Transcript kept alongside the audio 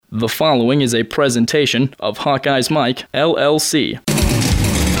The following is a presentation of Hawkeyes Mike, LLC.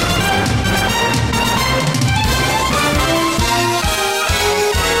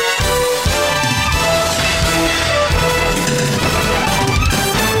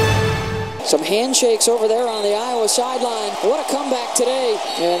 Some handshakes over there on the Iowa sideline. What a comeback today.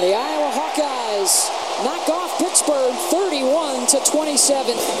 And the Iowa Hawkeyes knock off Pittsburgh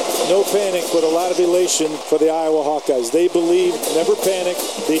 31-27. No panic, but a lot of elation for the Iowa Hawkeyes. They believe, never panic.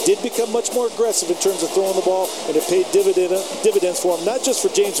 They did become much more aggressive in terms of throwing the ball, and it paid dividends for them, not just for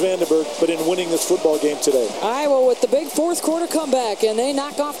James Vandenberg, but in winning this football game today. Iowa with the big fourth quarter comeback, and they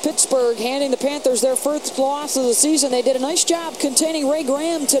knock off Pittsburgh, handing the Panthers their first loss of the season. They did a nice job containing Ray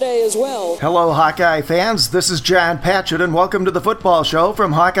Graham today as well. Hello, Hawkeye fans. This is John Patchett, and welcome to the football show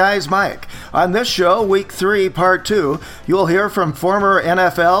from Hawkeyes Mike. On this show, Week 3, Part 2, you'll hear from former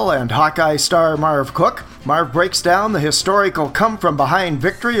NFL and Hawkeye star Marv Cook. Marv breaks down the historical come-from-behind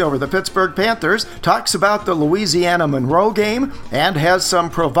victory over the Pittsburgh Panthers, talks about the Louisiana Monroe game, and has some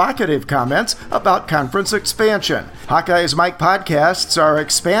provocative comments about conference expansion. Hawkeyes Mike podcasts are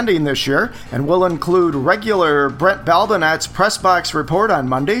expanding this year and will include regular Brent Balbinot's Press Box Report on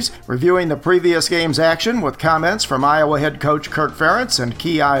Mondays, reviewing the previous game's action with comments from Iowa head coach Kirk Ferentz and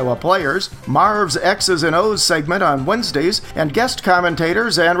key Iowa players, Marv's X's and O's segment on Wednesdays, and guest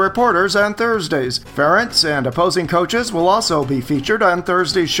commentators and reporters on Thursdays. Ferentz and opposing coaches will also be featured on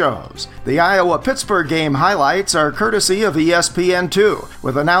Thursday shows. The Iowa-Pittsburgh game highlights are courtesy of ESPN2,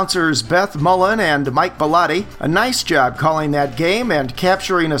 with announcers Beth Mullen and Mike Bellotti. A nice job calling that game and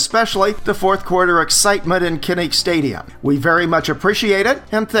capturing especially the fourth quarter excitement in Kinnick Stadium. We very much appreciate it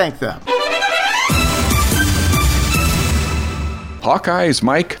and thank them.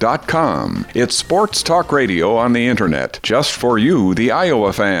 HawkeyesMike.com. It's sports talk radio on the internet, just for you, the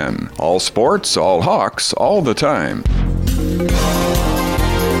Iowa fan. All sports, all Hawks, all the time.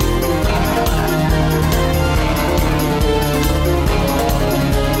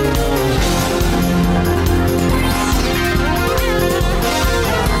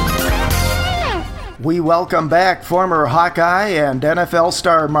 We welcome back former Hawkeye and NFL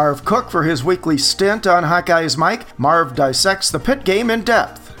star Marv Cook for his weekly stint on Hawkeyes Mike. Marv dissects the Pitt game in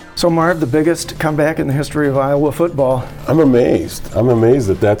depth. So Marv, the biggest comeback in the history of Iowa football. I'm amazed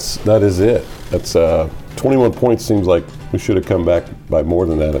that is it. That's 21 points. Seems like we should have come back by more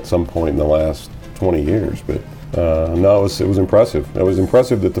than that at some point in the last 20 years. But no, it was impressive. It was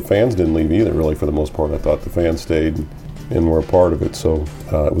impressive that the fans didn't leave either, really, for the most part. I thought the fans stayed and were a part of it. So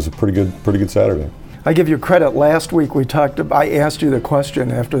it was a pretty good Saturday. I give you credit. Last week I asked you the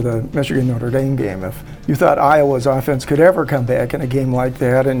question after the Michigan-Notre Dame game if you thought Iowa's offense could ever come back in a game like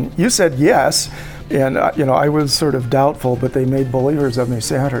that, and you said yes. And I was sort of doubtful, but they made believers of me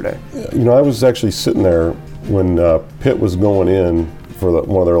Saturday. I was actually sitting there when Pitt was going in for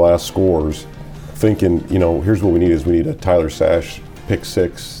one of their last scores, thinking, here's what we need a Tyler Sash pick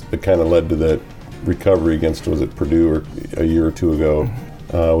six that kind of led to that recovery against, was it Purdue a year or two ago?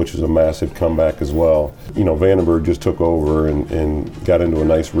 Which was a massive comeback as well. Vandenberg just took over and got into a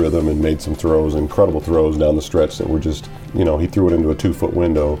nice rhythm and made some throws, incredible throws down the stretch that were just, he threw it into a 2-foot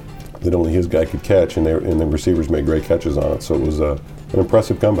window that only his guy could catch, and the receivers made great catches on it. So it was an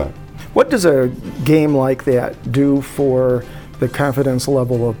impressive comeback. What does a game like that do for the confidence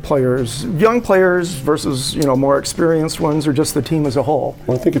level of players, young players versus, more experienced ones, or just the team as a whole?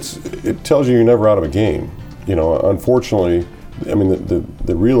 Well, I think it tells you you're never out of a game. Unfortunately,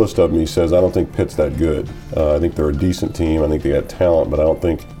 the realist of me says I don't think Pitt's that good. I think they're a decent team. I think they got talent, but I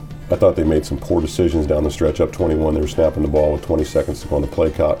thought they made some poor decisions down the stretch up 21. They were snapping the ball with 20 seconds to go on the play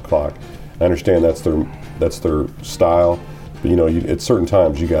clock. I understand that's their style, but at certain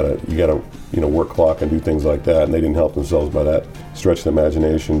times you gotta work clock and do things like that, and they didn't help themselves by that stretch the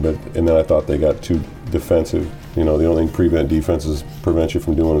imagination. And then I thought they got too defensive. The only thing prevents you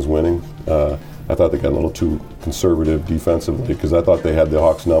from doing is winning. I thought they got a little too conservative defensively because I thought they had the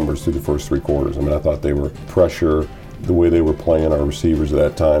Hawks numbers through the first three quarters. I thought they were pressure, the way they were playing our receivers at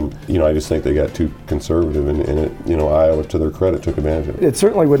that time. I just think they got too conservative, and Iowa, to their credit, took advantage of it. It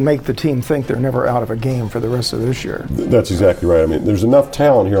certainly would make the team think they're never out of a game for the rest of this year. That's exactly right. There's enough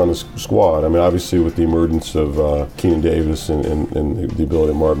talent here on this squad. Obviously with the emergence of Keenan Davis and the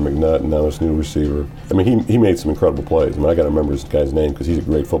ability of Marvin McNutt and now this new receiver. He made some incredible plays. I got to remember this guy's name because he's a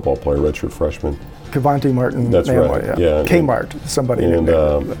great football player, redshirt freshman. Kevonte Martin. That's Manway, right. Yeah. Kmart, somebody. And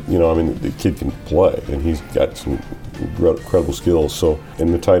the kid can play, and he's got some incredible skills. So,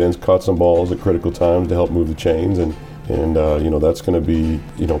 and the tight ends caught some balls at critical times to help move the chains, and And that's going to be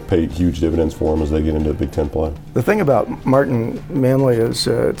pay huge dividends for them as they get into the Big Ten play. The thing about Martin Manley is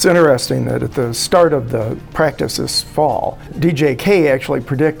it's interesting that at the start of the practice this fall, DJK actually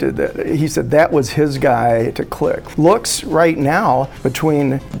predicted that. He said that was his guy to click. Looks right now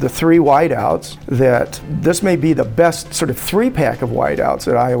between the three wideouts that this may be the best sort of three-pack of wideouts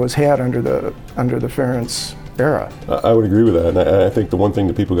that Iowa's had under the Ferentz era. I would agree with that, and I think the one thing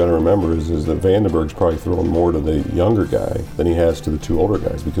that people got to remember is that Vandenberg's probably throwing more to the younger guy than he has to the two older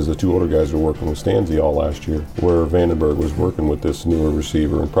guys, because the two older guys were working with Stanzi all last year, where Vandenberg was working with this newer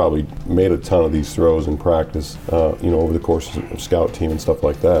receiver and probably made a ton of these throws in practice, over the course of scout team and stuff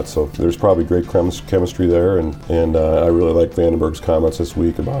like that. So there's probably great chemistry there, and I really like Vandenberg's comments this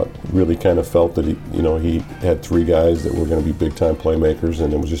week about really kind of felt that he had three guys that were going to be big time playmakers,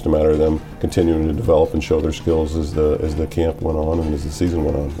 and it was just a matter of them continuing to develop and show their skills as the camp went on and as the season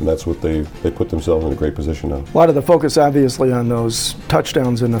went on, and that's what they put themselves in a great position now. A lot of the focus obviously on those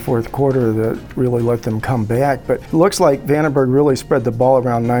touchdowns in the fourth quarter that really let them come back, but it looks like Vandenberg really spread the ball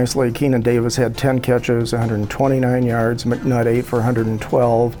around nicely. Keenan Davis had 10 catches, 129 yards, McNutt 8 for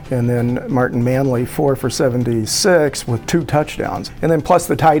 112, and then Martin Manley 4 for 76 with 2 touchdowns. And then plus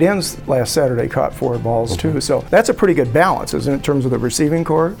the tight ends last Saturday caught 4 balls too, so that's a pretty good balance, isn't it, in terms of the receiving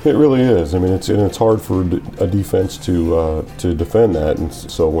corps? It really is. I mean, it's hard for a defense to defend that, and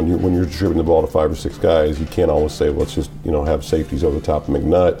so when you're distributing the ball to 5 or 6 guys, you can't always say, well, let's just have safeties over the top of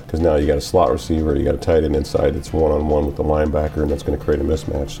McNutt, because now you got a slot receiver, you got a tight end inside, it's one-on-one with the linebacker, and that's going to create a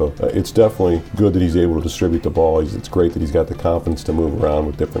mismatch. So it's definitely good that he's able to distribute the ball. It's great that he's got the confidence to move around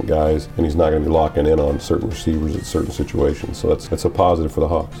with different guys, and he's not going to be locking in on certain receivers at certain situations. So that's a positive for the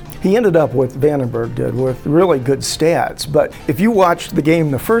Hawks. He ended up Vandenberg did with really good stats, but if you watched the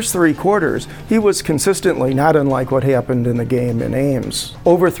game the first 3 quarters, he was consistently not unlike what happened in the game in Ames,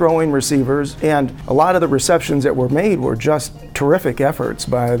 overthrowing receivers, and a lot of the receptions that were made were just terrific efforts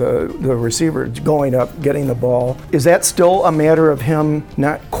by the receiver going up, getting the ball. Is that still a matter of him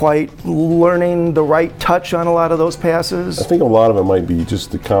not quite learning the right touch on a lot of those passes? I think a lot of it might be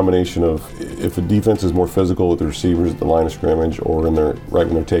just the combination of if a defense is more physical with the receivers at the line of scrimmage or right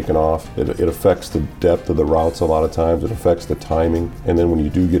when they're taking off, it affects the depth of the routes a lot of times. It affects the timing. And then when you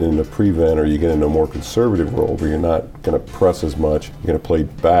do get into prevent or you get into a more conservative role where you're not going to press as much, you're going to play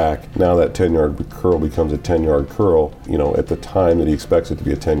back, now that 10-yard curl becomes a 10-yard curl, at the time that he expects it to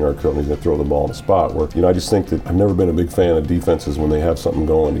be a 10-yard curl, and he's going to throw the ball in a spot where, I just think that I've never been a big fan of defenses when they have something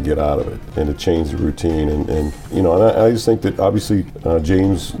going to get out of it and to change the routine. And I just think that obviously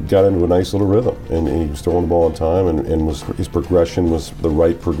James got into a nice little rhythm, and he was throwing the ball on time, and his progression was the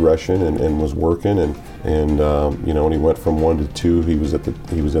right progression and was working, and when he went from 1 to 2, he was at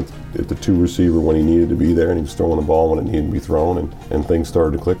the 2 receiver when he needed to be there, and he was throwing the ball when it needed to be thrown, and things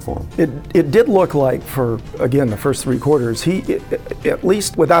started to click for him. It did look like, for again the first 3 quarters, he at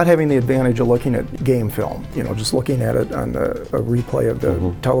least without having the advantage of looking at game film, just looking at it on a replay of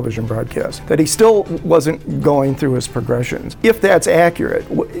the television broadcast, that he still wasn't going through his progressions. If that's accurate,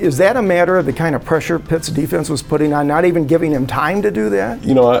 is that a matter of the kind of pressure Pitt's defense was putting on, not even giving him time to do that?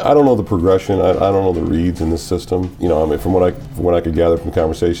 I don't know the progression. I don't know the reads in this system. From what I could gather from the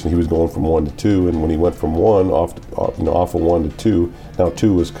conversation, he was going from 1 to 2, and when he went from 1 off of 1 to 2, now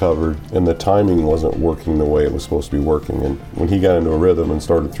 2 was covered, and the timing wasn't working the way it was supposed to be working. And when he got into a rhythm and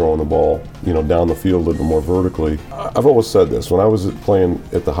started throwing the ball, down the field a little bit more vertically, I've always said this, when I was playing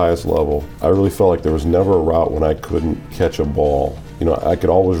at the highest level, I really felt like there was never a route when I couldn't catch a ball. I could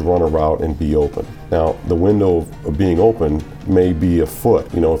always run a route and be open. Now, the window of being open may be a foot.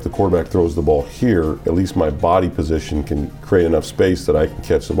 If the quarterback throws the ball here, at least my body position can create enough space that I can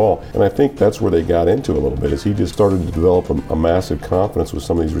catch the ball. And I think that's where they got into a little bit, is he just started to develop a massive confidence with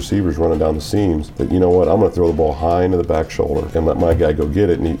some of these receivers running down the seams that, I'm going to throw the ball high into the back shoulder and let my guy go get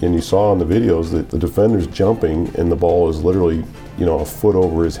it. And you saw in the videos that the defender's jumping and the ball is literally, a foot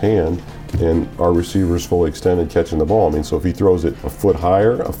over his hand, and our receiver's fully extended catching the ball. So if he throws it a foot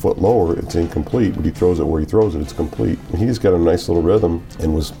higher, a foot lower, it's incomplete. But he throws it where he throws it, it's complete. And he just got a nice little rhythm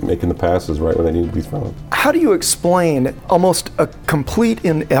and was making the passes right when they needed to be thrown. How do you explain almost a complete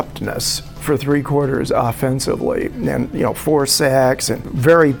ineptness for 3 quarters offensively, and 4 sacks and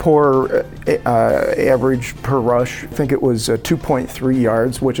very poor average per rush? I think it was 2.3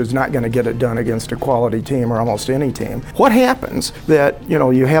 yards, which is not going to get it done against a quality team or almost any team. What happens that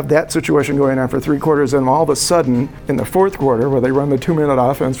you have that situation going on for 3 quarters, and all of a sudden in the 4th quarter, where they run the 2-minute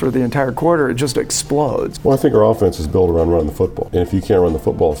offense for the entire quarter, it just explodes? Well, I think our offense is built around running the football, and if you can't run the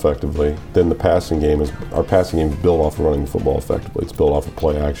football effectively, then our passing game is built off of running the football effectively. It's built off of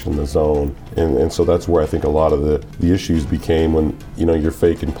play action, the zone, And so that's where I think a lot of the issues became when, you're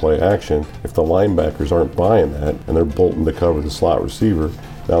faking play action. If the linebackers aren't buying that and they're bolting to cover the slot receiver,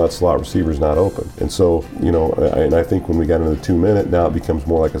 now that slot receiver's not open. And so, and I think when we got into the 2-minute, now it becomes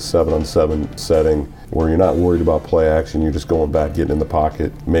more like a 7-on-7 setting where you're not worried about play action. You're just going back, getting in the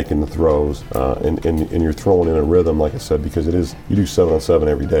pocket, making the throws, and you're throwing in a rhythm, like I said, because you do 7-on-7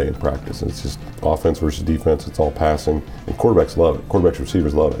 every day in practice. And it's just offense versus defense. It's all passing. And quarterbacks love it. Quarterbacks,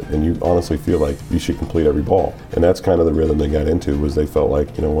 receivers love it. And you honestly feel like you should complete every ball. And that's kind of the rhythm they got into, was they felt like,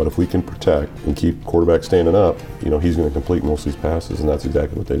 if we can protect and keep quarterback standing up, he's going to complete most of these passes. And that's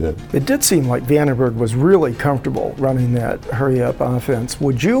exactly what they did. It did seem like Vandenberg was really comfortable running that hurry-up offense.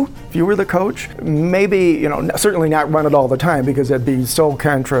 Would you, if you were the coach, maybe, certainly not run it all the time because that'd be so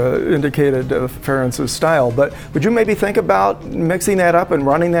contraindicated of Ferentz's style, but would you maybe think about mixing that up and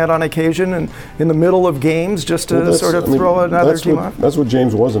running that on occasion and in the middle of games just to throw another team off? That's what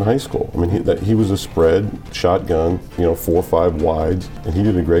James was in high school. I mean, he was a spread, shotgun, 4 or 5 wides, and he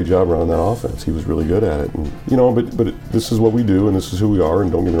did a great job running that offense. He was really good at it. And, but this is what we do, and this is who we are,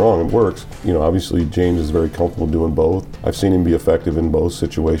 and don't get me wrong, it works. Obviously James is very comfortable doing both. I've seen him be effective in both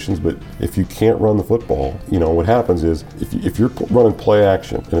situations, but if you can't run the football, what happens is if you're running play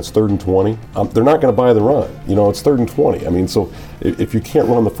action and it's 3rd and 20, they're not going to buy the run. It's 3rd and 20. I mean, so if you can't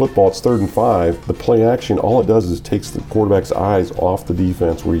run the football, it's 3rd and 5. The play action, all it does is takes the quarterback's eyes off the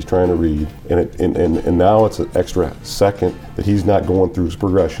defense where he's trying to read, and now it's an extra second that he's not going through his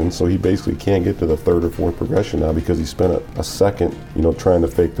progression, so he basically can't get to the 3rd or 4th progression now because he spent a second, trying to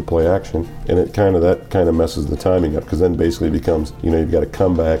fake the play action, and that kind of messes the timing up, because then basically it becomes, you've got a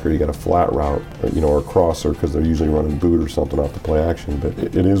comeback or you got a flat route, or a crosser, because they're usually running boot or something off the play action. But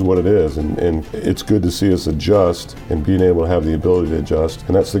it is what it is, and it's good to see us adjust and being able to have the ability to adjust.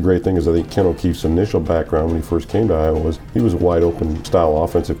 And that's the great thing, is I think Ken O'Keefe's initial background when he first came to Iowa was he was a wide open style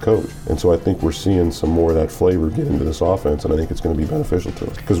offensive coach, and so I think we're seeing some more of that flavor get into this offense, and I think it's going to be beneficial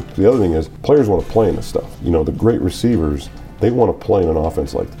to us. Because the other thing is, players want to play in this stuff. The great receivers, they want to play in an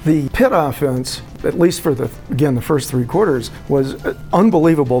offense like that. The Pitt offense, at least for the first 3 quarters, was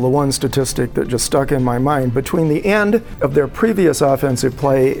unbelievable. The one statistic that just stuck in my mind, between the end of their previous offensive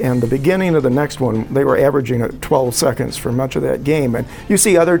play and the beginning of the next one, they were averaging at 12 seconds for much of that game. And you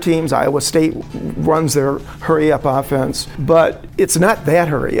see other teams, Iowa State runs their hurry-up offense, but it's not that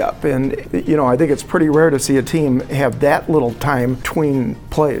hurry-up. And, I think it's pretty rare to see a team have that little time between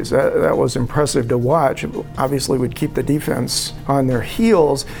plays. That was impressive to watch. Obviously, would keep the defense on their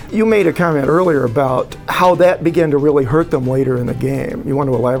heels. You made a comment earlier about how that began to really hurt them later in the game. You want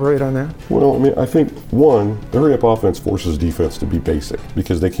to elaborate on that? Well, I think, one, the hurry-up offense forces defense to be basic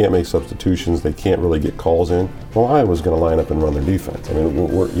because they can't make substitutions. They can't really get calls in. Well, Iowa's going to line up and run their defense. I mean,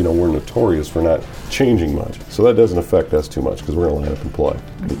 we're notorious for not changing much. So that doesn't affect us too much because we're going to line up and play.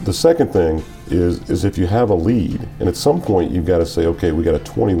 The second thing is if you have a lead, and at some point you've got to say, okay, we got a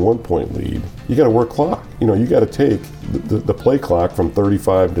 21-point lead, you got to work clock. You got to take the play clock from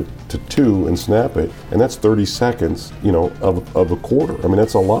 35 to 2 and snap it, and that's 30 seconds, of a quarter. I mean,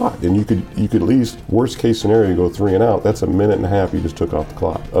 that's a lot, and you could at least, worst case scenario, you go 3 and out, that's a minute and a half you just took off the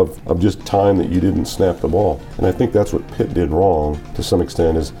clock of just time that you didn't snap the ball. And I think that's what Pitt did wrong to some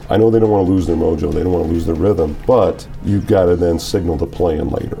extent. Is I know they don't want to lose their mojo, they don't want to lose their rhythm, but you've got to then signal to play in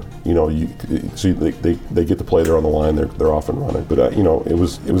later. So they get to play there on the line, they're off and running. But it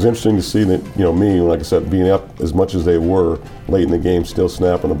was interesting to see that me, like I said, being up as much as they were late in the game, still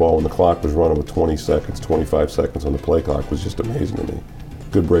snapping the ball when the clock was running with 20 seconds, 25 seconds on the play clock was just amazing to me.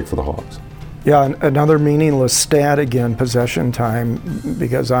 Good break for the Hawks. Yeah, another meaningless stat again, possession time,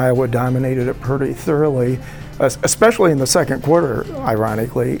 because Iowa dominated it pretty thoroughly, especially in the second quarter,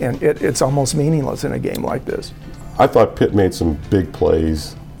 ironically, and it's almost meaningless in a game like this. I thought Pitt made some big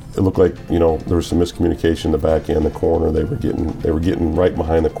plays. It looked like, there was some miscommunication in the back end, the corner. They were getting right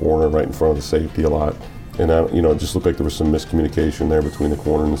behind the corner, right in front of the safety a lot. And, it just looked like there was some miscommunication there between the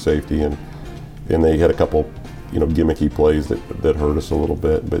corner and the safety. And they had a couple, gimmicky plays that hurt us a little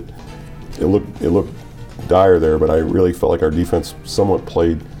bit. But it looked dire there, but I really felt like our defense somewhat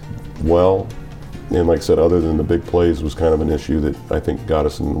played well. And like I said, other than the big plays was kind of an issue that I think got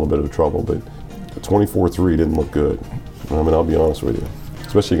us in a little bit of trouble. But 24-3 didn't look good. I mean, I'll be honest with you.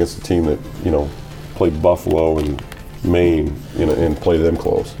 Especially against a team that, played Buffalo and Maine, and played them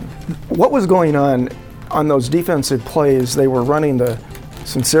close. What was going on those defensive plays? They were running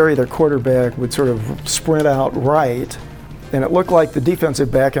Sunseri, their quarterback, would sort of sprint out right, and it looked like the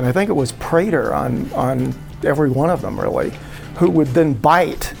defensive back, and I think it was Prater on every one of them, really, who would then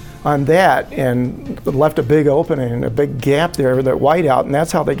bite on that and left a big opening, a big gap there, that wideout, and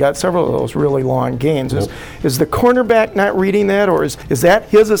that's how they got several of those really long gains. Yep. Is the cornerback not reading that, or is that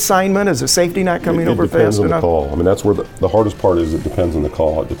his assignment? Is the safety not coming over fast enough? It depends on the call. I mean, that's where the hardest part is. It depends on the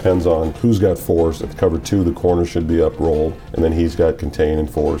call. It depends on who's got force. If cover 2, the corner should be up rolled, and then he's got contain and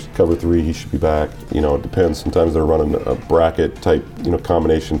force. Cover 3, he should be back. It depends. Sometimes they're running a bracket type,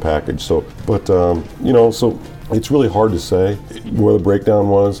 combination package. So, but so it's really hard to say where the breakdown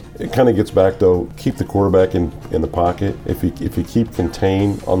was. It kind of gets back, though, keep the quarterback in the pocket. If you keep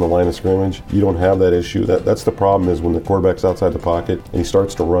contained on the line of scrimmage, you don't have that issue. That's the problem, is when the quarterback's outside the pocket and he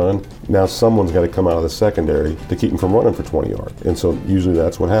starts to run, now someone's got to come out of the secondary to keep him from running for 20 yards. And so usually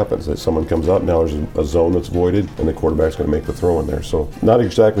that's what happens. That someone comes up, now there's a zone that's voided, and the quarterback's going to make the throw in there. So not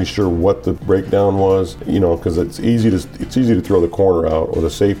exactly sure what the breakdown was, because it's easy to throw the corner out or the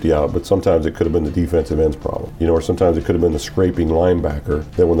safety out, but sometimes it could have been the defensive end's problem. Or sometimes it could have been the scraping linebacker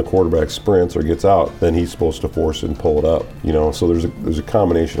that when the quarterback sprints or gets out, then he's supposed to force it and pull it up. So there's a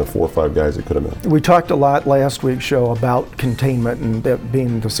combination of 4 or 5 guys that could have been. We talked a lot last week's show about containment and that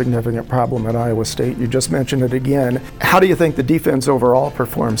being the significant problem at Iowa State. You just mentioned it again. How do you think the defense overall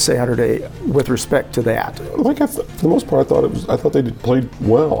performed Saturday with respect to that? For the most part, I thought they played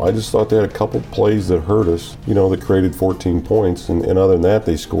well. I just thought they had a couple plays that hurt us, that created 14 points, and other than that,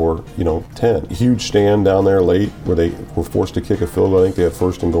 they score, 10. Huge stand down there late where they were forced to kick a field goal. I think they had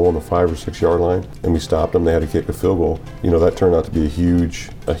 1st and goal on the 5 or 6 yard line, and we stopped them. They had to kick a field goal. That turned out to be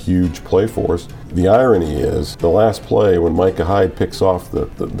a huge play for us. The irony is, the last play, when Micah Hyde picks off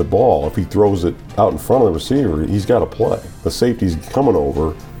the ball, if he throws it out in front of the receiver, he's got to play. The safety's coming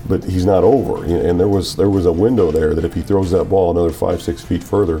over, but he's not over. And there was a window there that if he throws that ball another 5-6 feet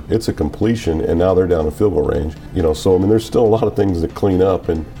further, it's a completion, and now they're down in field goal range. So there's still a lot of things to clean up,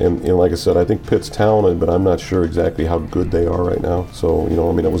 and like I said, I think Pitt's talented, but I'm not sure exactly how good they are right now. So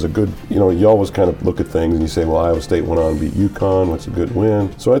it was a good. You always kind of look at things and you say, well, Iowa State went on and beat UConn. What's a good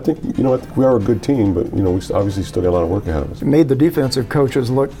win? So I think we are a good team, but we obviously still got a lot of work ahead of us. It made the defensive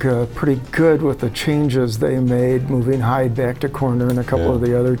coaches look pretty good with the changes they made, moving Hyde back to corner and a couple of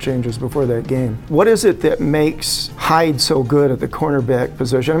the other changes before that game. What is it that makes Hyde so good at the cornerback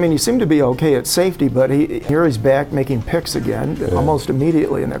position? I mean, he seemed to be okay at safety, but here he's back making picks again almost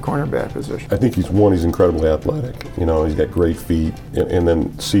immediately in that cornerback position. I think he's incredibly athletic. He's got great feet, and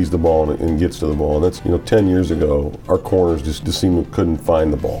then sees the ball and gets to the ball. And that's 10 years ago, our corners just seemed to couldn't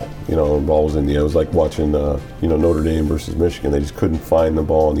find the ball. The ball was in the air. It was like watching Notre Dame versus Michigan. They just couldn't find the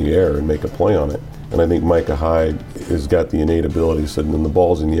ball in the air and make a play on it. And I think Micah Hyde has got the innate ability, so when the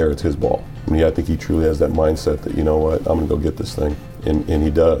ball's in the air, it's his ball. I think he truly has that mindset that, I'm going to go get this thing. And he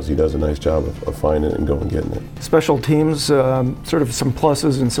does. He does a nice job of finding it and going and getting it. Special teams, sort of some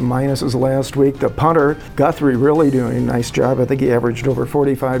pluses and some minuses last week. The punter, Guthrie, really doing a nice job. I think he averaged over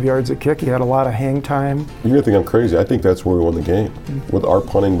 45 yards a kick. He had a lot of hang time. You're going to think I'm crazy. I think that's where we won the game. With our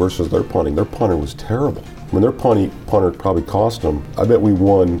punting versus their punting. Their punter was terrible. Their punter probably cost them. I bet we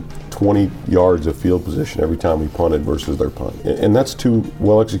won 20 yards of field position every time we punted versus their punt. And that's 2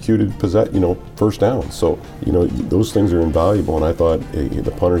 well-executed first downs. So, those things are invaluable, and I thought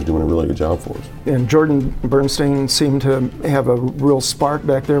the punter's doing a really good job for us. And Jordan Bernstein seemed to have a real spark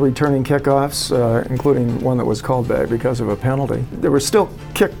back there returning kickoffs, including one that was called back because of a penalty. There were still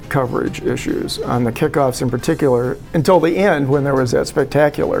kick coverage issues on the kickoffs in particular until the end when there was that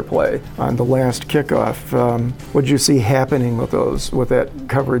spectacular play on the last kickoff. What did you see happening with that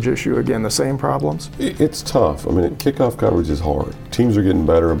coverage issue again? The same problems? It's tough. Kickoff coverage is hard. Teams are getting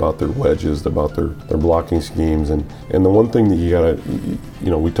better about their wedges, about their blocking schemes, and the one thing that you gotta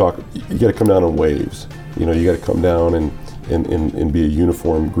come down in waves. You gotta come down and be a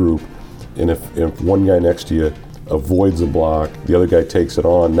uniform group. And if one guy next to you avoids a block, the other guy takes it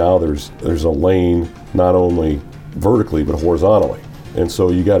on. Now there's a lane not only vertically but horizontally. And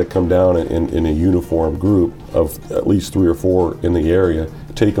so you got to come down in a uniform group of at least 3 or 4 in the area,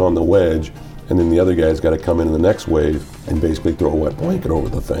 take on the wedge, and then the other guy's got to come in the next wave and basically throw a wet blanket over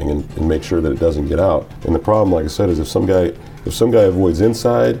the thing and make sure that it doesn't get out. And the problem, like I said, is if some guy avoids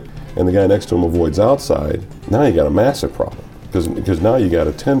inside and the guy next to him avoids outside, now you got a massive problem because now you got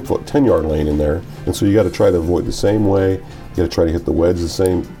a 10-yard lane in there, and so you got to try to avoid the same way. You got to try to hit the wedge the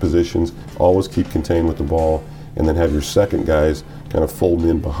same positions. Always keep contained with the ball, and then have your second guys kind of folding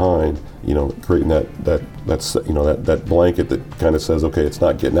in behind, creating that blanket that kind of says, okay, it's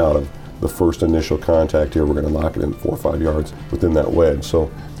not getting out of the first initial contact here. We're going to knock it in 4 or 5 yards within that wedge. So,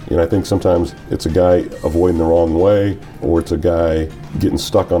 And I think sometimes it's a guy avoiding the wrong way, or it's a guy getting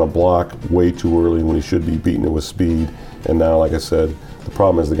stuck on a block way too early when he should be beating it with speed. And now, like I said, the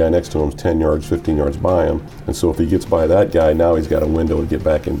problem is the guy next to him is 10 yards, 15 yards by him. And so if he gets by that guy, now he's got a window to get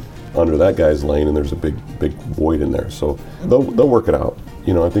back in under that guy's lane, and there's a big void in there. So they'll work it out.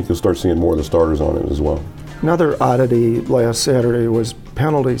 I think you'll start seeing more of the starters on it as well. Another oddity last Saturday was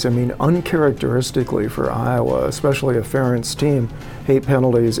penalties. I mean, uncharacteristically for Iowa, especially a Ferentz team, 8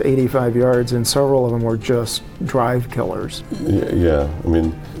 penalties, 85 yards, and several of them were just drive killers. Yeah. I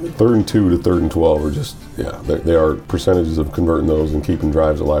mean, 3rd and 2 to 3rd and 12 are just, they are percentages of converting those and keeping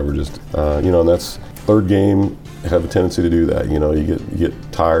drives alive are just, and that's third game, have a tendency to do that. You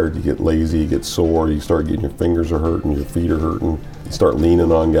get tired, you get lazy, you get sore, you start getting your fingers are hurting, your feet are hurting, you start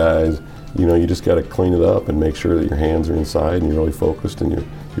leaning on guys. You just got to clean it up and make sure that your hands are inside and you're really focused and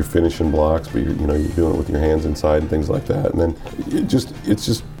you're finishing blocks, but you're doing it with your hands inside and things like that. And then it's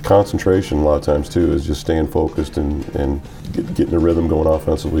just concentration a lot of times too, is just staying focused and getting a rhythm going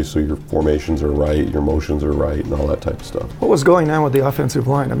offensively so your formations are right, your motions are right, and all that type of stuff. What was going on with the offensive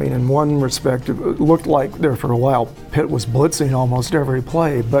line? I mean, in one respect, it looked like there for a while Pitt was blitzing almost every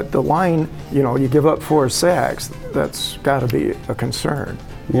play, but the line, you give up 4 sacks, that's got to be a concern.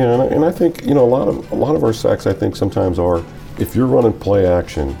 Yeah, and I think a lot of our sacks I think sometimes are, if you're running play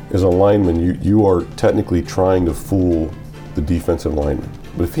action as a lineman, you are technically trying to fool the defensive lineman.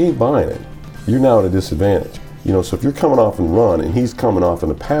 But if he ain't buying it, you're now at a disadvantage. So if you're coming off and run and he's coming off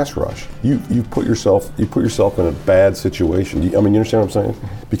in a pass rush, you put yourself in a bad situation. You understand what I'm saying?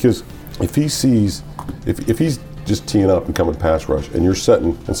 Because if he sees if he's just teeing up and coming pass rush, and you're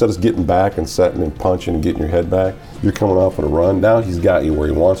setting, instead of getting back and setting and punching and getting your head back, you're coming off on a run. Now he's got you where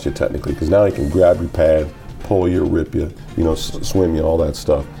he wants you technically, because now he can grab your pad, pull you, rip you, swim you, all that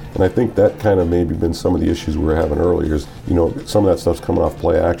stuff. And I think that kind of maybe been some of the issues we were having earlier is, some of that stuff's coming off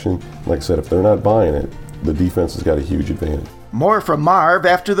play action. Like I said, if they're not buying it, the defense has got a huge advantage. More from Marv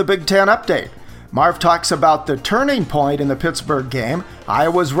after the Big Ten update. Marv talks about the turning point in the Pittsburgh game,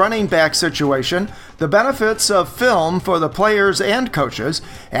 Iowa's running back situation, the benefits of film for the players and coaches,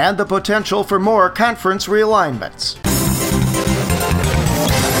 and the potential for more conference realignments.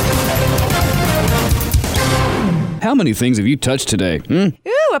 How many things have you touched today? Ooh,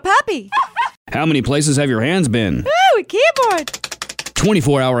 a puppy. How many places have your hands been? Ooh, a keyboard.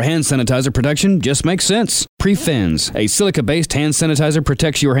 24-hour hand sanitizer protection just makes sense. Prefens, a silica-based hand sanitizer,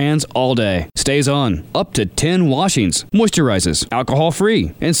 protects your hands all day. Stays on up to 10 washings. Moisturizes,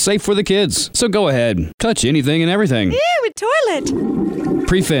 alcohol-free, and safe for the kids. So go ahead, touch anything and everything. Ew, a toilet.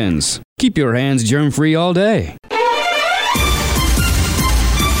 Prefens, keep your hands germ-free all day.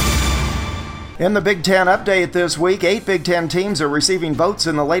 In the Big Ten update this week, 8 Big Ten teams are receiving votes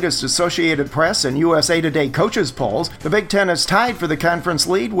in the latest Associated Press and USA Today coaches polls. The Big Ten is tied for the conference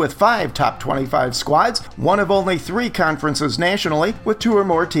lead with 5 top 25 squads, one of only 3 conferences nationally, with 2 or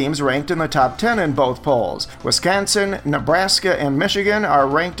more teams ranked in the top 10 in both polls. Wisconsin, Nebraska, and Michigan are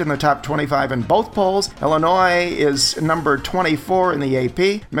ranked in the top 25 in both polls. Illinois is number 24 in the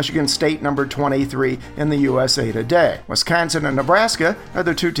AP, Michigan State number 23 in the USA Today. Wisconsin and Nebraska are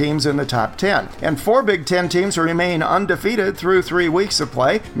the 2 teams in the top 10. And 4 Big Ten teams remain undefeated through 3 weeks of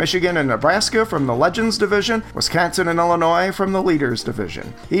play. Michigan and Nebraska from the Legends Division, Wisconsin and Illinois from the Leaders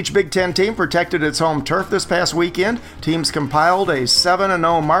Division. Each Big Ten team protected its home turf this past weekend. Teams compiled a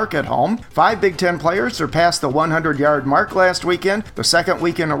 7-0 mark at home. 5 Big Ten players surpassed the 100-yard mark last weekend. The second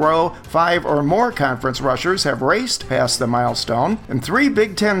week in a row, 5 or more conference rushers have raced past the milestone. And 3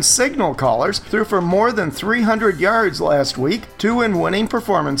 Big Ten signal callers threw for more than 300 yards last week, 2 in winning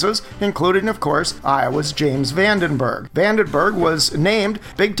performances, including, of course, Iowa's James Vandenberg. Vandenberg was named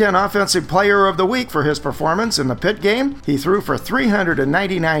Big Ten Offensive Player of the Week for his performance in the Pitt game. He threw for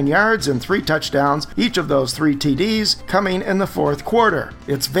 399 yards and 3 touchdowns, each of those 3 TDs coming in the 4th quarter.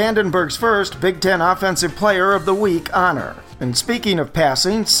 It's Vandenberg's first Big Ten Offensive Player of the Week honor. And speaking of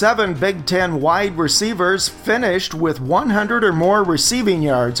passing, 7 Big Ten wide receivers finished with 100 or more receiving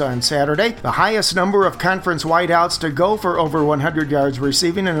yards on Saturday, the highest number of conference wideouts to go for over 100 yards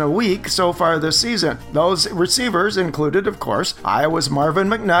receiving in a week so far this season. Those receivers included, of course, Iowa's Marvin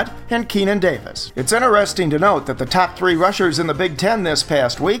McNutt and Keenan Davis. It's interesting to note that the top 3 rushers in the Big Ten this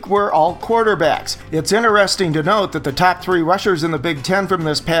past week were all quarterbacks. It's interesting to note that the top 3 rushers in the Big Ten from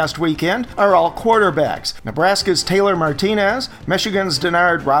this past weekend are all quarterbacks. Nebraska's Taylor Martinez Martinez, Michigan's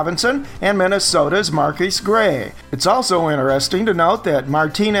Denard Robinson, and Minnesota's Marquise Gray. It's also interesting to note that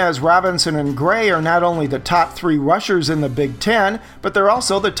Martinez, Robinson, and Gray are not only the top 3 rushers in the Big Ten, but they're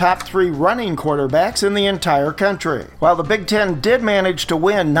also the top 3 running quarterbacks in the entire country. While the Big Ten did manage to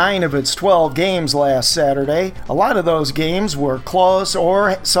win 9 of its 12 games last Saturday, a lot of those games were close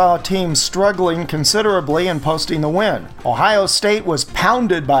or saw teams struggling considerably in posting the win. Ohio State was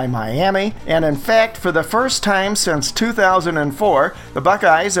pounded by Miami, and in fact, for the first time since 2004, the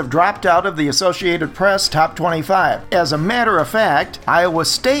Buckeyes have dropped out of the Associated Press top 25. As a matter of fact, Iowa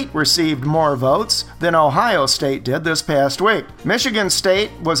State received more votes than Ohio State did this past week. Michigan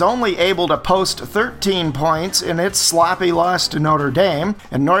State was only able to post 13 points in its sloppy loss to Notre Dame,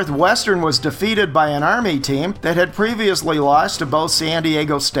 and Northwestern was defeated by an Army team that had previously lost to both San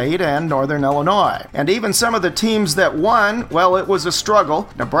Diego State and Northern Illinois. And even some of the teams that won, well, it was a struggle.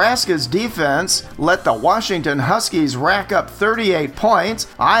 Nebraska's defense let the Washington Huskies rack up 38 points.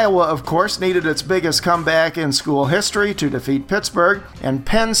 Iowa, of course, needed its biggest comeback in school history to defeat Pittsburgh, and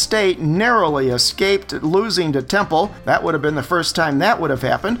Penn State narrowly escaped losing to Temple. That would have been the first time that would have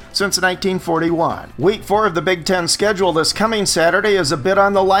happened since 1941. Week 4 of the Big Ten schedule this coming Saturday is a bit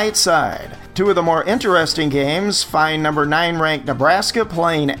on the light side. 2 of the more interesting games find number 9 ranked Nebraska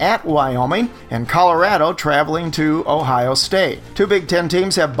playing at Wyoming and Colorado traveling to Ohio State. 2 Big Ten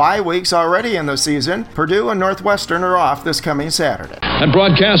teams have bye weeks already in the season. Purdue and Northwestern are off this coming Saturday. That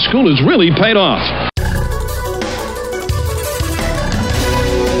broadcast school has really paid off.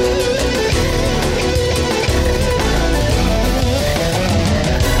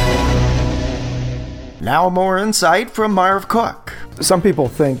 Now more insight from Marv Cook. Some people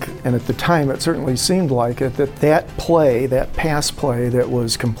think, and at the time it certainly seemed like it, that play, that pass play that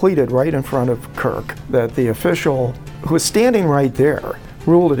was completed right in front of Kirk, that the official who was standing right there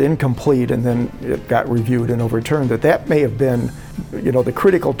ruled it incomplete and then it got reviewed and overturned, that may have been, the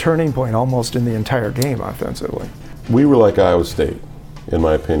critical turning point almost in the entire game offensively. We were like Iowa State, in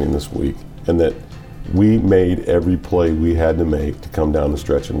my opinion, this week, and that we made every play we had to make to come down the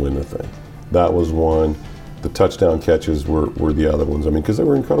stretch and win the thing. That was one. The touchdown catches were the other ones. Because they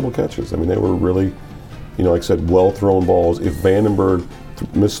were incredible catches. They were really, like I said, well-thrown balls. If Vandenberg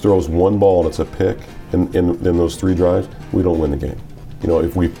misthrows one ball and it's a pick in those 3 drives, we don't win the game.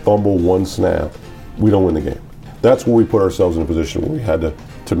 If we fumble one snap, we don't win the game. That's where we put ourselves in a position where we had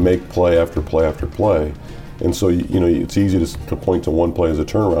to make play after play after play. And so, it's easy to point to one play as a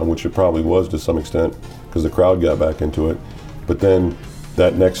turnaround, which it probably was to some extent because the crowd got back into it. But then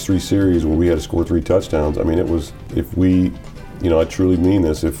that next 3 series where we had to score 3 touchdowns, it was, if we, I truly mean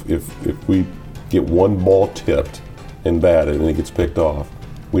this, if we get one ball tipped and batted and it gets picked off,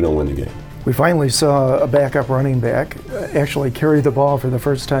 we don't win the game. We finally saw a backup running back actually carry the ball for the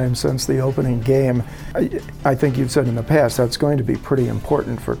first time since the opening game. I think you've said in the past that's going to be pretty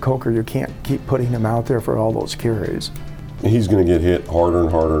important for Coker. You can't keep putting him out there for all those carries. He's going to get hit harder and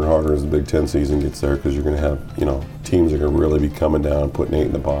harder and harder as the Big Ten season gets there because you're going to have, teams that are going to really be coming down, putting 8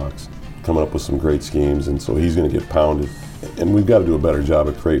 in the box, coming up with some great schemes, and so he's going to get pounded. And we've got to do a better job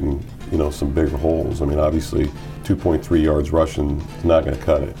of creating, some bigger holes. Obviously, 2.3 yards rushing is not going to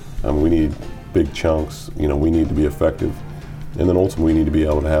cut it. We need big chunks. We need to be effective. And then ultimately we need to be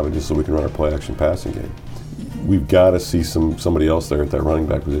able to have it just so we can run our play-action passing game. We've got to see somebody else there at that running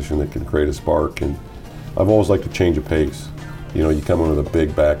back position that can create a spark. And I've always liked to change a pace. You come in with a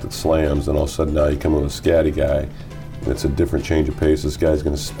big back that slams, and all of a sudden now you come in with a scatty guy, and it's a different change of pace. This guy's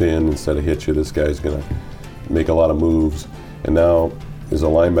going to spin instead of hit you. This guy's going to make a lot of moves. And now as a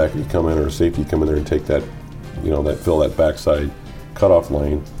linebacker, you come in, or a safety, you come in there and take that, fill that backside cutoff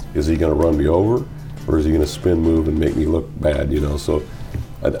lane. Is he going to run me over, or is he going to spin, move, and make me look bad? So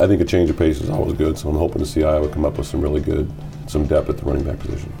I think a change of pace is always good. So I'm hoping to see Iowa come up with some depth at the running back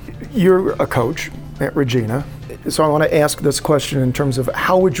position. You're a coach at Regina, so I want to ask this question in terms of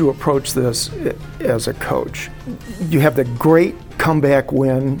how would you approach this as a coach? You have the great comeback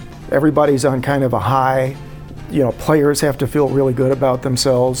win. Everybody's on kind of a high. Players have to feel really good about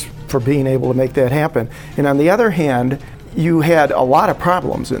themselves for being able to make that happen. And on the other hand, you had a lot of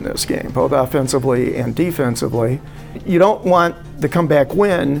problems in this game, both offensively and defensively. You don't want the comeback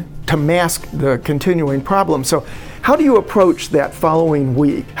win to mask the continuing problems. So how do you approach that following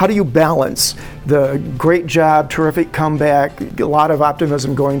week? How do you balance the great job, terrific comeback, a lot of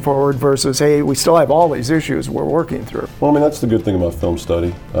optimism going forward versus, hey, we still have all these issues we're working through? Well, I mean, that's the good thing about film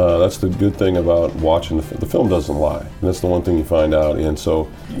study. That's the good thing about watching the film doesn't lie. And that's the one thing you find out. And so,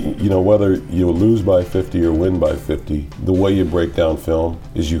 whether you lose by 50 or win by 50, the way you break down film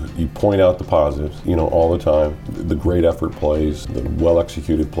is you point out the positives, all the time, the great effort plays, the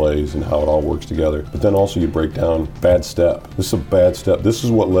well-executed plays, and how it all works together. But then also you break down bad step. This is a bad step. This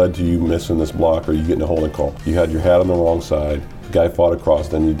is what led to you missing this block or you getting a holding call. You had your hat on the wrong side. Guy fought across,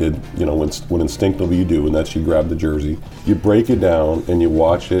 then you did, when instinctively you do, and that's you grab the jersey. You break it down and you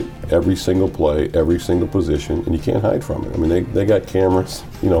watch it every single play, every single position, and you can't hide from it. I mean, they got cameras,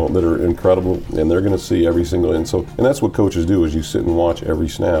 that are incredible, and they're going to see every single, and that's what coaches do, is you sit and watch every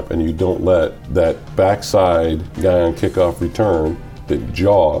snap, and you don't let that backside guy on kickoff return that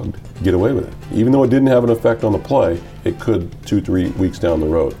jogged get away with it. Even though it didn't have an effect on the play, it could 2-3 weeks down the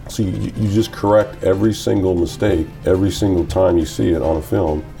road. So you just correct every single mistake every single time you see it on a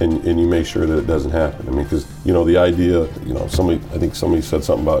film, and you make sure that it doesn't happen. I mean, because the idea, I think somebody said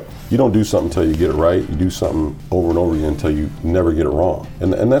something about you don't do something until you get it right. You do something over and over again until you never get it wrong.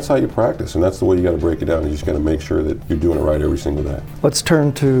 And that's how you practice, and that's the way you got to break it down. You just got to make sure that you're doing it right every single day. Let's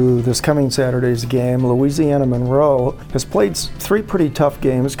turn to this coming Saturday's game. Louisiana Monroe has played 3 pretty tough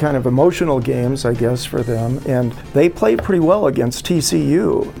games, kind of emotional games, I guess, for them, and they played pretty well against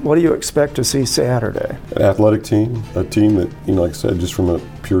TCU. What do you expect to see Saturday? An athletic team, a team that, like I said, just from a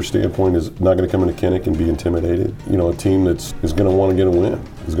pure standpoint is not going to come into Kinnick and be intimidated. A team is going to want to get a win,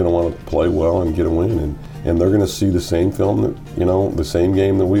 is going to want to play well and get a win, and they're going to see the same film that, the same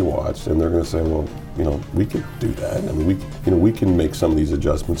game that we watched, and they're going to say, well, we can do that. I mean, we can make some of these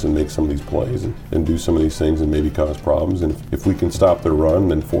adjustments and make some of these plays and do some of these things and maybe cause problems. And if we can stop their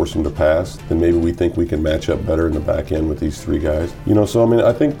run and force them to pass, then maybe we think we can match up better in the back end with these 3 guys. So, I mean,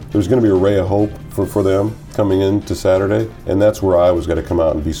 I think there's going to be a ray of hope for them coming into Saturday, and that's where Iowa's got to come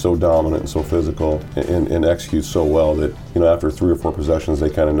out and be so dominant and so physical and execute so well that, after 3 or 4 possessions, they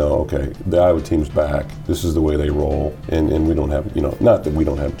kind of know, okay, the Iowa team's back. This is the way they roll, and we don't have, not that we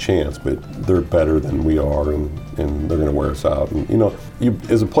don't have a chance, but they're better than we are, and they're going to wear us out. And, you,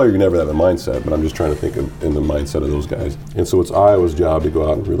 as a player, you never have a mindset, but I'm just trying to think in the mindset of those guys. And so it's Iowa's job to go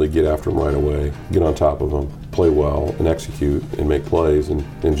out and really get after them right away, get on top of them, play well, and execute, and make plays, and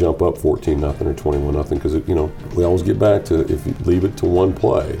jump up 14-0 or 21-0, because, we always get back to, if you leave it to one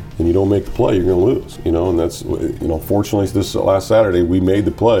play and you don't make the play, you're going to lose, and that's, fortunately this last Saturday we made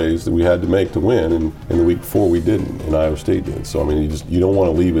the plays that we had to make to win, and the week before we didn't, and Iowa State did. So, I mean, you don't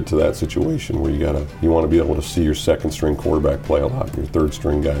want to leave it to that situation where you want to be able to see your second string quarterback play a lot, your third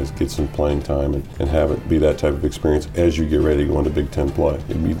string guys get some playing time and have it be that type of experience as you get ready to go into Big Ten play.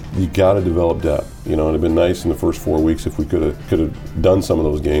 You got to develop depth. And it'd been nice in the first 4 weeks if we could have done some of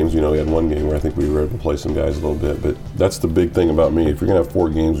those games. We had one game where I think we were able to play some guys a little bit, but that's the big thing about me. If you're going to have 4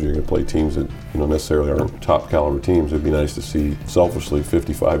 games where you're going to play teams that necessarily aren't top caliber teams, it'd be nice to see selfishly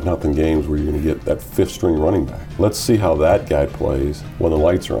 55-0 games where you're going to get that 5th string running back. Let's see how that guy plays when the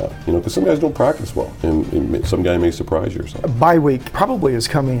lights are on. Because some guys don't practice well, and some guy may surprise you or something. Bye week probably is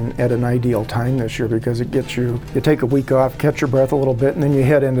coming at an ideal time this year because it gets you take a week off, catch your breath a little bit, and then you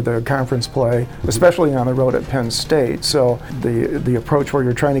head into the conference play, especially on the road at Penn State. So the approach where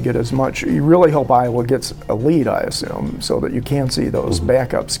you're trying to get as much, you really hope Iowa gets a lead, I assume, so that you can see those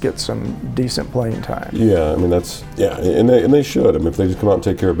backups get some decent playing time. Yeah, I mean and they should. I mean, if they just come out and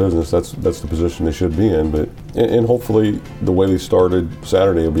take care of business, that's the position they should be in. But and hopefully the way they started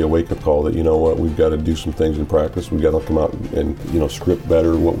Saturday will be a wake-up call that, we've got to do some things in practice. We've got to come out and script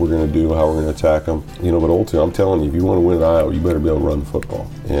better what we're going to do, how we're going to attack them. But ultimately, I'm telling you, if you want to win at Iowa, you better be able to run the football,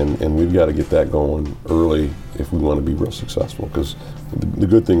 and we've got to get that going early if we want to be real successful. Because the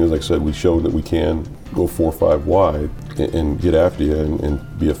good thing is, like I said, we showed that we can go 4 or 5 wide and get after you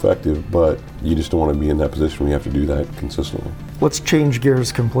and be effective, but you just don't want to be in that position where you have to do that consistently. Let's change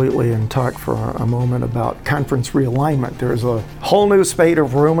gears completely and talk for a moment about conference realignment. There's a whole new spate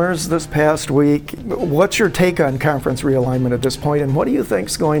of rumors this past week. What's your take on conference realignment at this point, and what do you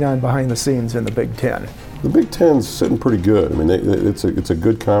think's going on behind the scenes in the Big Ten? The Big Ten's sitting pretty good. I mean, it's a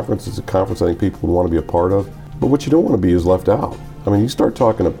good conference. It's a conference I think people would want to be a part of. But what you don't want to be is left out. I mean, you start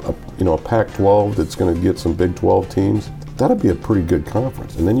talking a Pac-12 that's going to get some Big 12 teams. That'd be a pretty good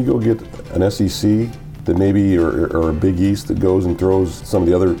conference. And then you go get an SEC that maybe, or a Big East that goes and throws some of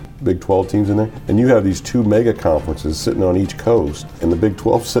the other Big 12 teams in there. And you have these 2 mega conferences sitting on each coast, and the Big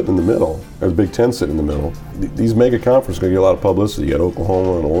 12 sitting in the middle, or the Big 10 sitting in the middle. These mega conferences are going to get a lot of publicity. You got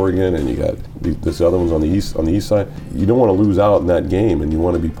Oklahoma and Oregon, and you got this other ones on the east side. You don't want to lose out in that game, and you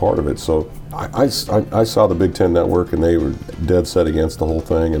want to be part of it. So I saw the Big Ten Network, and they were dead set against the whole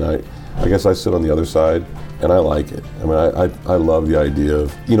thing, and I guess I sit on the other side, and I like it. I mean, I love the idea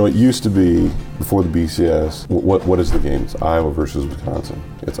of, it used to be, before the BCS, what is the game? It's Iowa versus Wisconsin.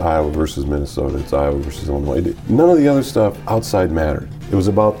 It's Iowa versus Minnesota. It's Iowa versus Illinois. None of the other stuff outside mattered. It was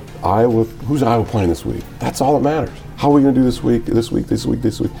about Iowa. Who's Iowa playing this week? That's all that matters. How are we going to do this week? None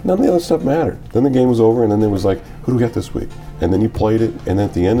of the other stuff mattered. Then the game was over, and then there was like, who do we got this week? And then you played it, and then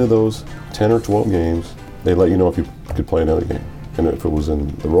at the end of those 10 or 12 games, they let you know if you could play another game. And if it was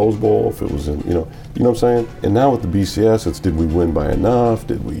in the Rose Bowl, if it was in, you know what I'm saying? And now with the BCS, it's did we win by enough?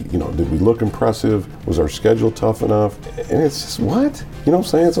 Did we look impressive? Was our schedule tough enough? And it's just, what? You know what I'm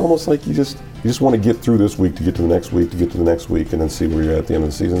saying? It's almost like you just want to get through this week to get to the next week, to get to the next week, and then see where you're at the end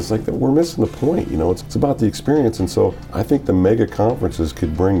of the season. It's like we're missing the point, It's about the experience. And so I think the mega conferences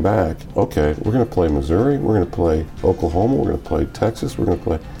could bring back, okay, we're going to play Missouri, we're going to play Oklahoma, we're going to play Texas, we're going to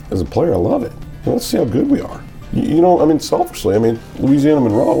play. As a player, I love it. Let's see how good we are. Selfishly, Louisiana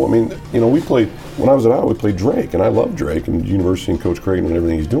Monroe, we played, when I was at Iowa, we played Drake, and I love Drake and the university and Coach Creighton and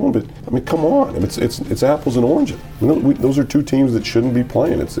everything he's doing, but, come on, it's apples and oranges. Those are two teams that shouldn't be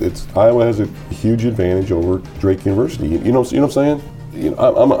playing. Iowa has a huge advantage over Drake University. You know what I'm saying?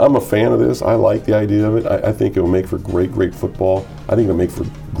 I'm a fan of this. I like the idea of it. I think it will make for great football. I think it'll make for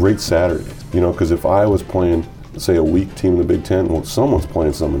great Saturdays, because if Iowa's playing, say, a weak team in the Big Ten, well, someone's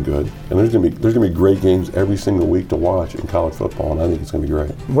playing something good, and there's gonna be great games every single week to watch in college football, and I think it's gonna be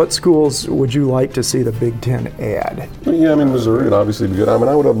great. What schools would you like to see the Big Ten add? Yeah, Missouri would obviously be good. I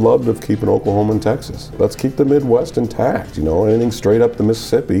would have loved to keep Oklahoma and Texas. Let's keep the Midwest intact. Anything straight up the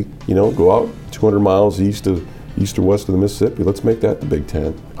Mississippi. Go out 200 miles east or west of the Mississippi. Let's make that the Big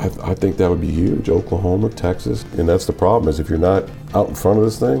Ten. I think that would be huge. Oklahoma, Texas, and that's the problem is if you're not out in front of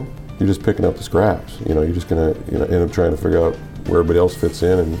this thing, you're just picking up the scraps. You're just going to end up trying to figure out where everybody else fits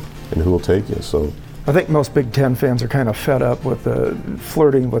in and who will take you. So I think most Big Ten fans are kind of fed up with the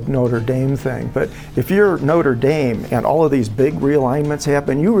flirting with Notre Dame thing. But if you're Notre Dame and all of these big realignments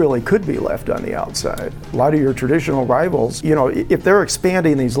happen, you really could be left on the outside. A lot of your traditional rivals, if they're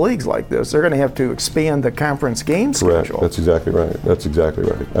expanding these leagues like this, they're going to have to expand the conference game schedule. Correct. That's exactly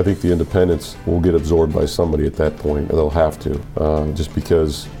right. I think the independents will get absorbed by somebody at that point. They'll have to, just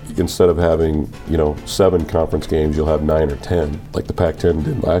because instead of having 7 conference games, you'll have 9 or 10 like the Pac-10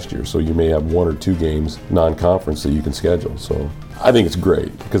 did last year. So you may have 1 or 2 games non-conference that you can schedule. So I think it's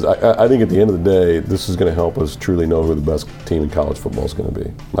great because I think at the end of the day, this is going to help us truly know who the best team in college football is going to be.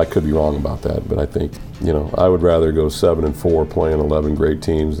 I could be wrong about that, but I think I would rather go 7-4 playing 11 great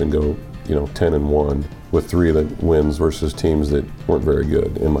teams than go 10-1 with 3 of the wins versus teams that weren't very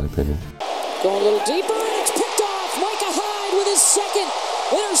good, in my opinion. Going a little deeper, and it's picked off. Micah Hyde with his second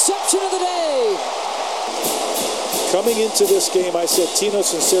interception of the day. Coming into this game, I said Tino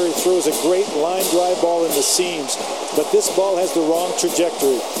Sunseri throws a great line drive ball in the seams, but this ball has the wrong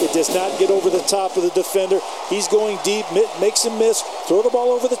trajectory. It does not get over the top of the defender. He's going deep, makes him miss, throw the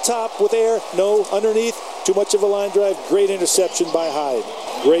ball over the top with air. No, underneath, too much of a line drive. Great interception by Hyde.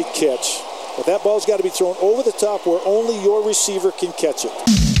 Great catch. But that ball's got to be thrown over the top where only your receiver can catch it.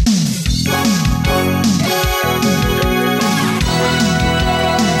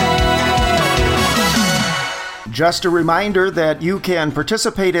 Just a reminder that you can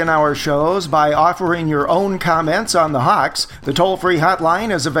participate in our shows by offering your own comments on the Hawks. The toll-free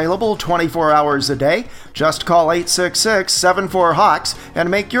hotline is available 24 hours a day. Just call 866-74-HAWKS and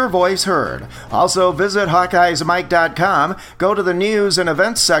make your voice heard. Also visit HawkeyesMike.com, go to the news and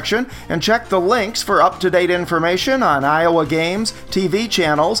events section, and check the links for up-to-date information on Iowa games, TV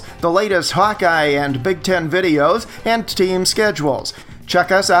channels, the latest Hawkeye and Big Ten videos, and team schedules.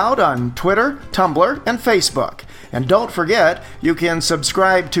 Check us out on Twitter, Tumblr, and Facebook. And don't forget, you can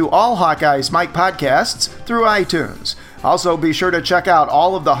subscribe to all Hawkeyes Mike podcasts through iTunes. Also, be sure to check out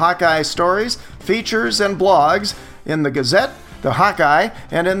all of the Hawkeye stories, features, and blogs in the Gazette, the Hawkeye,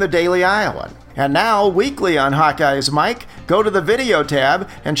 and in the Daily Iowan. And now, weekly on Hawkeyes Mike, go to the video tab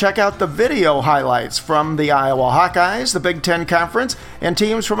and check out the video highlights from the Iowa Hawkeyes, the Big Ten Conference, and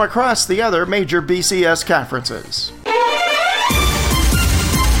teams from across the other major BCS conferences.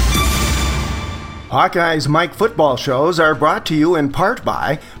 Hawkeyes Mike football shows are brought to you in part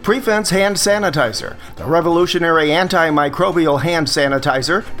by Prefense Hand Sanitizer, the revolutionary antimicrobial hand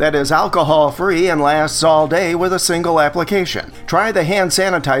sanitizer that is alcohol-free and lasts all day with a single application. Try the hand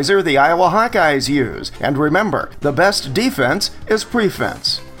sanitizer the Iowa Hawkeyes use, and remember, the best defense is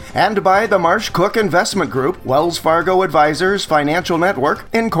Prefense. And by the Marsh Cook Investment Group, Wells Fargo Advisors Financial Network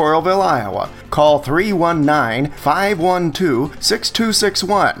in Coralville, Iowa. Call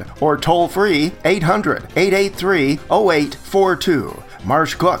 319-512-6261 or toll free 800-883-0842.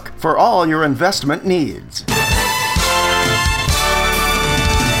 Marsh Cook, for all your investment needs.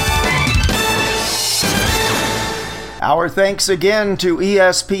 Our thanks again to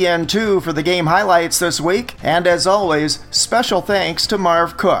ESPN2 for the game highlights this week, and as always, special thanks to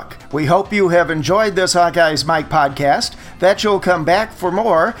Marv Cook. We hope you have enjoyed this Hawkeyes Mike podcast, that you'll come back for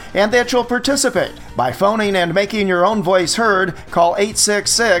more, and that you'll participate. By phoning and making your own voice heard, call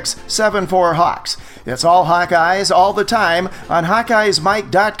 866-74-HAWKS. It's all Hawkeyes all the time on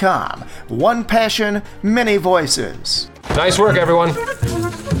HawkeyesMike.com. One passion, many voices. Nice work, everyone.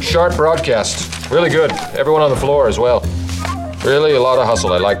 Sharp broadcast. Really good. Everyone on the floor as well. Really a lot of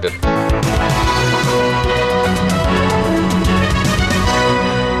hustle. I liked it.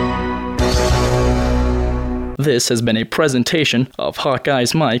 This has been a presentation of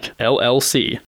Hawkeyes Mike, LLC.